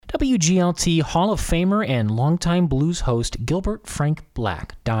WGLT Hall of Famer and longtime blues host Gilbert Frank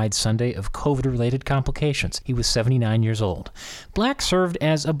Black died Sunday of COVID-related complications. He was 79 years old. Black served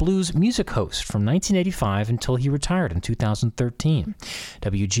as a blues music host from 1985 until he retired in 2013.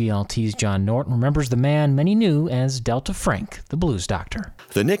 WGLT's John Norton remembers the man many knew as Delta Frank, the blues doctor.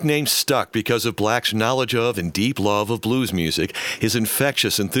 The nickname stuck because of Black's knowledge of and deep love of blues music, his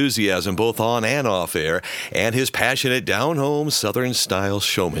infectious enthusiasm both on and off air, and his passionate down-home Southern-style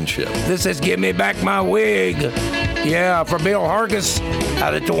showmanship. This is Give Me Back My Wig. Yeah, for Bill Hargis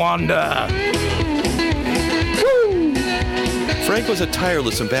out of Towanda. Frank was a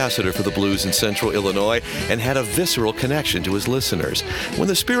tireless ambassador for the blues in Central Illinois and had a visceral connection to his listeners. When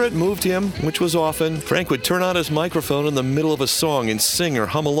the spirit moved him, which was often, Frank would turn on his microphone in the middle of a song and sing or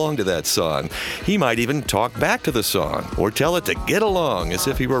hum along to that song. He might even talk back to the song or tell it to get along as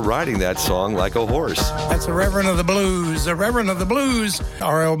if he were riding that song like a horse. That's the Reverend of the Blues,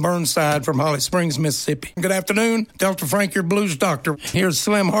 R.L. Burnside from Holly Springs, Mississippi. Good afternoon, Delta Frank, your blues doctor. Here's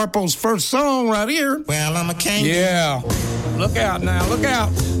Slim Harpo's first song right here. Well, I'm a king. Yeah. Look out now, look out.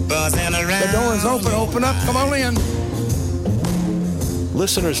 Buzzing around. The door is open up, come on in.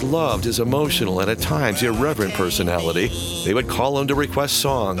 Listeners loved his emotional and at times irreverent personality. They would call him to request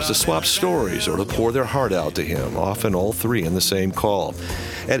songs, to swap stories, or to pour their heart out to him, often all three in the same call.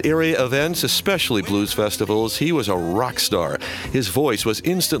 At area events, especially blues festivals, he was a rock star. His voice was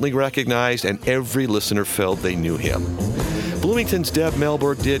instantly recognized, and every listener felt they knew him. Bloomington's Deb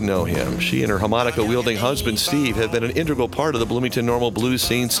Melberg did know him. She and her harmonica-wielding husband, Steve, have been an integral part of the Bloomington Normal blues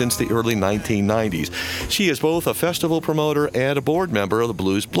scene since the early 1990s. She is both a festival promoter and a board member of the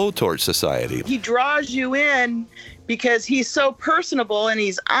Blues Blowtorch Society. He draws you in because he's so personable and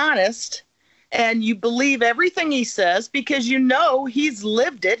he's honest, and you believe everything he says because you know he's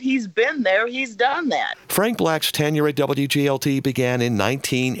lived it, he's been there, he's done that. Frank Black's tenure at WGLT began in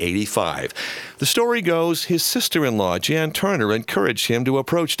 1985. The story goes his sister-in-law, Jan Turner, encouraged him to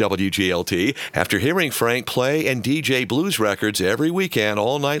approach WGLT after hearing Frank play and DJ blues records every weekend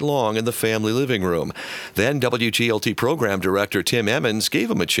all night long in the family living room. Then WGLT program director Tim Emmons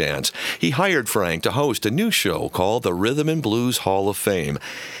gave him a chance. He hired Frank to host a new show called the Rhythm and Blues Hall of Fame.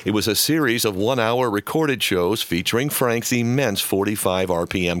 It was a series of one-hour recorded shows featuring Frank's immense 45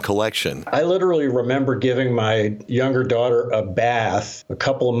 RPM collection. I literally remember giving my younger daughter a bath a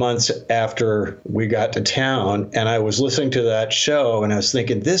couple of months after we got to town, and I was listening to that show, and I was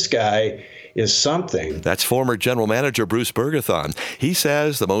thinking, this guy is something. That's former general manager Bruce Bergathon. He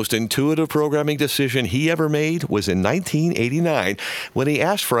says the most intuitive programming decision he ever made was in 1989 when he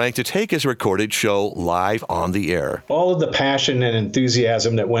asked Frank to take his recorded show live on the air. All of the passion and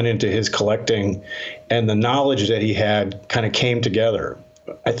enthusiasm that went into his collecting and the knowledge that he had kind of came together.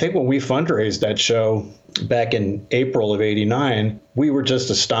 I think when we fundraised that show back in April of '89, we were just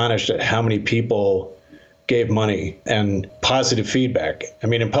astonished at how many people gave money and positive feedback. I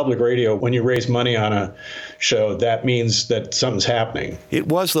mean, in public radio, when you raise money on a show, that means that something's happening. It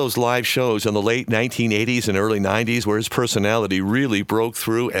was those live shows in the late 1980s and early 90s where his personality really broke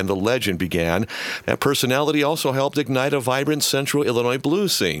through and the legend began. That personality also helped ignite a vibrant Central Illinois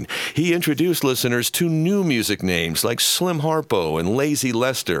blues scene. He introduced listeners to new music names like Slim Harpo and Lazy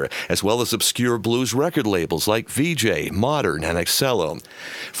Lester, as well as obscure blues record labels like VJ, Modern, and Excello.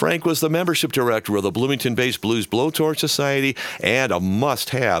 Frank was the membership director of the Bloomington-based Blues Blowtorch Society and a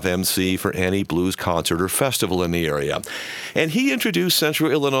must-have MC for any blues concert or festival in the area. And he introduced Central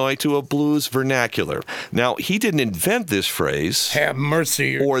Illinois to a blues vernacular. Now, he didn't invent this phrase. Have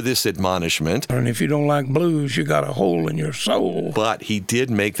mercy. Or this admonishment. And if you don't like blues, you got a hole in your soul. But he did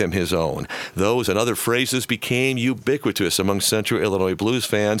make them his own. Those and other phrases became ubiquitous among Central Illinois blues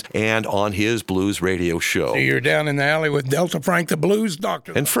fans and on his blues radio show. So you're down in the alley with Delta Frank, the blues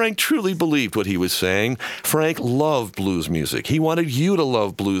doctor. And Frank truly believed what he was saying. Frank loved blues music. He wanted you to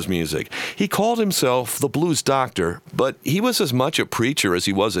love blues music. He called himself the blues doctor, but he was as much a preacher as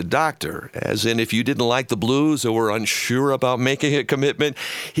he was a doctor, as in if you didn't like the blues or were unsure about making a commitment,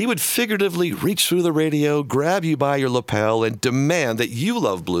 he would figuratively reach through the radio, grab you by your lapel, and demand that you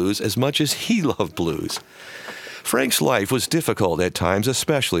love blues as much as he loved blues. Frank's life was difficult at times,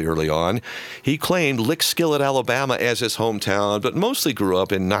 especially early on. He claimed Lickskillet, Alabama as his hometown, but mostly grew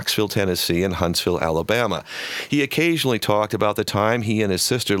up in Knoxville, Tennessee and Huntsville, Alabama. He occasionally talked about the time he and his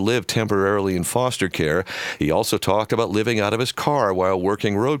sister lived temporarily in foster care. He also talked about living out of his car while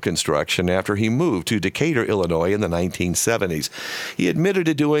working road construction after he moved to Decatur, Illinois in the 1970s. He admitted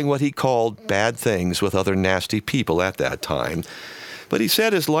to doing what he called bad things with other nasty people at that time. But he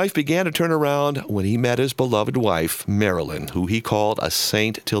said his life began to turn around when he met his beloved wife, Marilyn, who he called a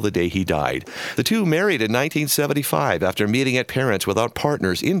saint till the day he died. The two married in 1975 after meeting at Parents Without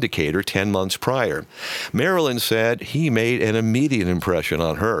Partners in Decatur 10 months prior. Marilyn said he made an immediate impression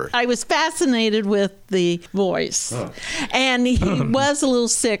on her. I was fascinated with the voice. And he was a little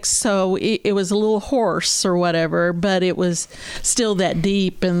sick, so it was a little hoarse or whatever, but it was still that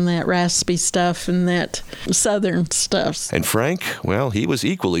deep and that raspy stuff and that southern stuff. And Frank, well, he was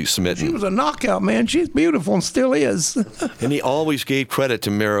equally smitten. She was a knockout, man. She's beautiful and still is. And he always gave credit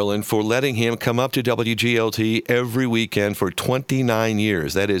to Marilyn for letting him come up to WGLT every weekend for 29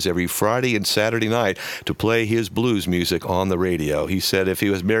 years. That is, every Friday and Saturday night to play his blues music on the radio. He said if he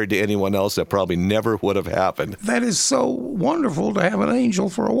was married to anyone else, that probably never would have happened. That is so wonderful to have an angel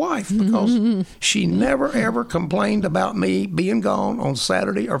for a wife, because she never, ever complained about me being gone on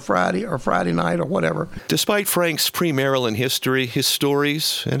Saturday or Friday night or whatever. Despite Frank's pre-Marilyn history, his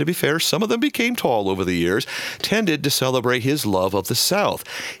stories, and to be fair, some of them became tall over the years, tended to celebrate his love of the South.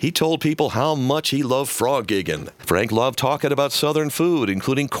 He told people how much he loved frog gigging. Frank loved talking about Southern food,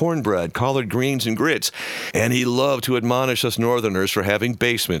 including cornbread, collard greens, and grits. And he loved to admonish us Northerners for having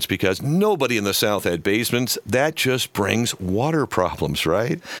basements, because nobody in the South had basements. That just brings water problems,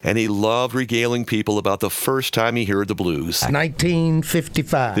 right? And he loved regaling people about the first time he heard the blues.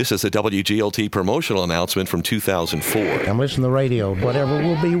 1955. This is a WGLT promotional announcement from 2004. I'm listening to the radio. Whatever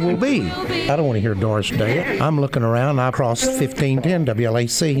will be, will be. I don't want to hear Doris Day. I'm looking around. I crossed 1510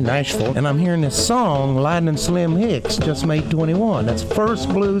 WLAC, Nashville, and I'm hearing this song, Lightning Slim Hicks, just made 21. That's the first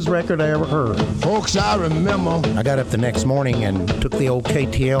blues record I ever heard. Folks, I remember. I got up the next morning and took the old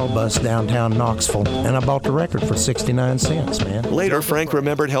KTL bus downtown Knoxville, and I bought the record for 69 cents, man. Later, Frank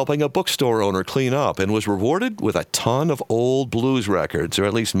remembered helping a bookstore owner clean up and was rewarded with a ton of old blues records, or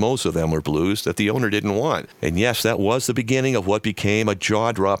at least most of them were blues, that the owner didn't want. And yes, that was the beginning of what became a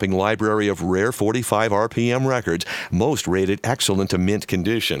jaw-dropping library of rare 45 RPM records, most rated excellent to mint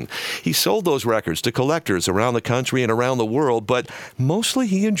condition. He sold those records to collectors around the country and around the world, but mostly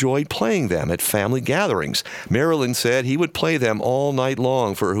he enjoyed playing them at family gatherings. Marilyn said he would play them all night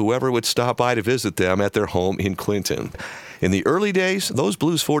long for whoever would stop by to visit them at their home in Clinton. In the early days, those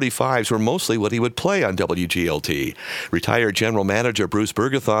blues 45s were mostly what he would play on WGLT. Retired general manager Bruce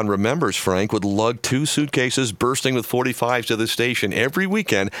Bergathon remembers Frank would lug 2 suitcases bursting with 45s to the station every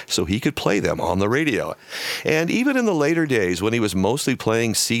weekend so he could play them on the radio. And even in the later days, when he was mostly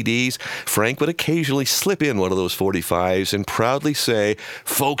playing CDs, Frank would occasionally slip in one of those 45s and proudly say,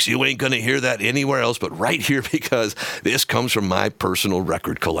 "Folks, you ain't going to hear that anywhere else but right here, because this comes from my personal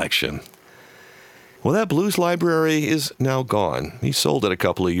record collection." Well, that blues library is now gone. He sold it a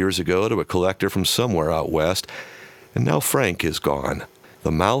couple of years ago to a collector from somewhere out west, and now Frank is gone. The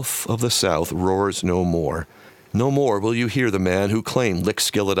mouth of the South roars no more. No more will you hear the man who claimed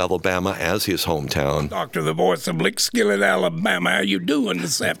Lickskillet, Alabama as his hometown. Doctor, the voice of Lickskillet, Alabama. How you doing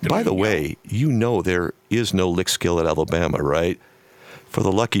this afternoon? By the way, you know there is no Lickskillet, Alabama, right? For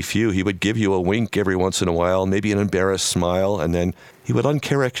the lucky few, he would give you a wink every once in a while, maybe an embarrassed smile, and then he would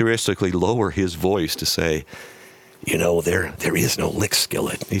uncharacteristically lower his voice to say, "You know, there is no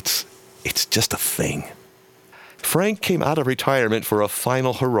Lickskillet. It's just a thing." Frank came out of retirement for a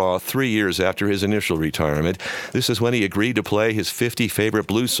final hurrah 3 years after his initial retirement. This is when he agreed to play his 50 favorite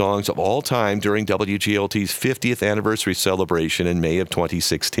blues songs of all time during WGLT's 50th anniversary celebration in May of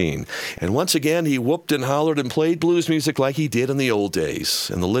 2016. And once again, he whooped and hollered and played blues music like he did in the old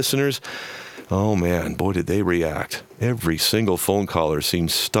days. And the listeners, oh man, boy did they react. Every single phone caller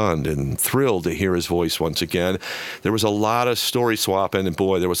seemed stunned and thrilled to hear his voice once again. There was a lot of story swapping, and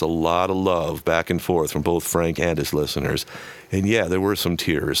boy, there was a lot of love back and forth from both Frank and his listeners. And yeah, there were some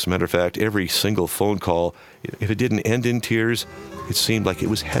tears. Matter of fact, every single phone call, if it didn't end in tears, it seemed like it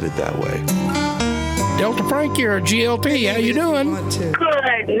was headed that way. Delta Frank here, GLT. How you doing?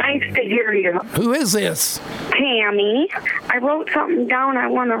 Good. Nice to hear you. Who is this? Tammy. I wrote something down I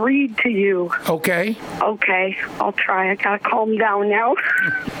want to read to you. Okay. Okay. I'll try. I got to calm down now.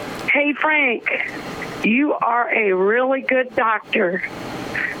 Hey, Frank. You are a really good doctor.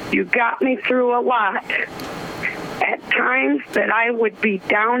 You got me through a lot. At times that I would be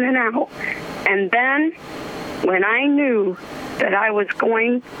down and out. And then when I knew that I was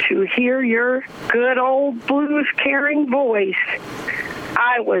going to hear your good old blues-carrying voice,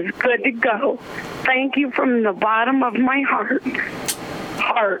 I was good to go. Thank you from the bottom of my heart.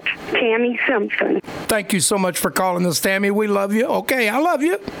 Tammy Simpson. Thank you so much for calling us, Tammy. We love you. Okay, I love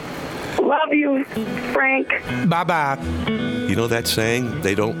you. Love you, Frank. Bye-bye. You know that saying,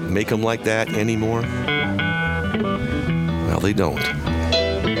 they don't make them like that anymore? Well, they don't.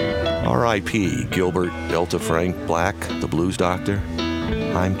 R.I.P. Gilbert Delta Frank Black, the blues doctor.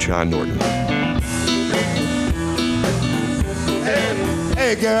 I'm John Norton.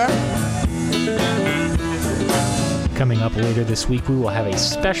 Hey, girl. Coming up later this week, we will have a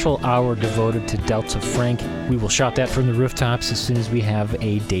special hour devoted to Delta Frank. We will shout that from the rooftops as soon as we have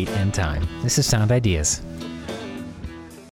a date and time. This is Sound Ideas.